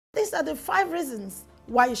these are the 5 reasons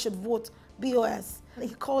why you should vote BOS. He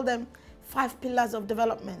called them 5 pillars of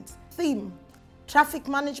development. Theme: traffic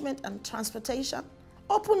management and transportation.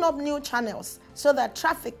 Open up new channels so that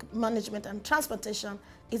traffic management and transportation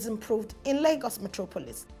is improved in Lagos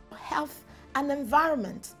metropolis. Health and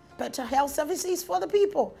environment. Better health services for the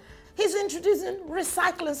people. He's introducing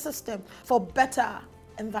recycling system for better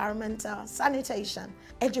environmental sanitation,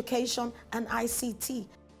 education, and ICT.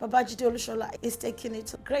 Babajide Sanwo-Olu is taking it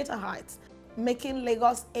to greater heights, making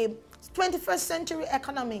Lagos a 21st century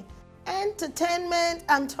economy. Entertainment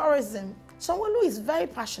and tourism. Sanwo-Olu is very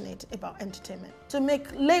passionate about entertainment to make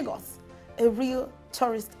Lagos a real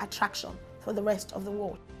tourist attraction for the rest of the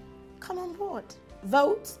world. Come on board.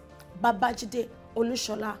 Vote Babajide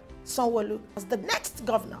Sanwo-Olu as the next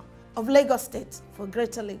governor of Lagos State for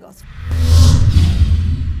Greater Lagos.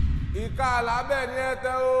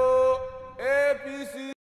 APC.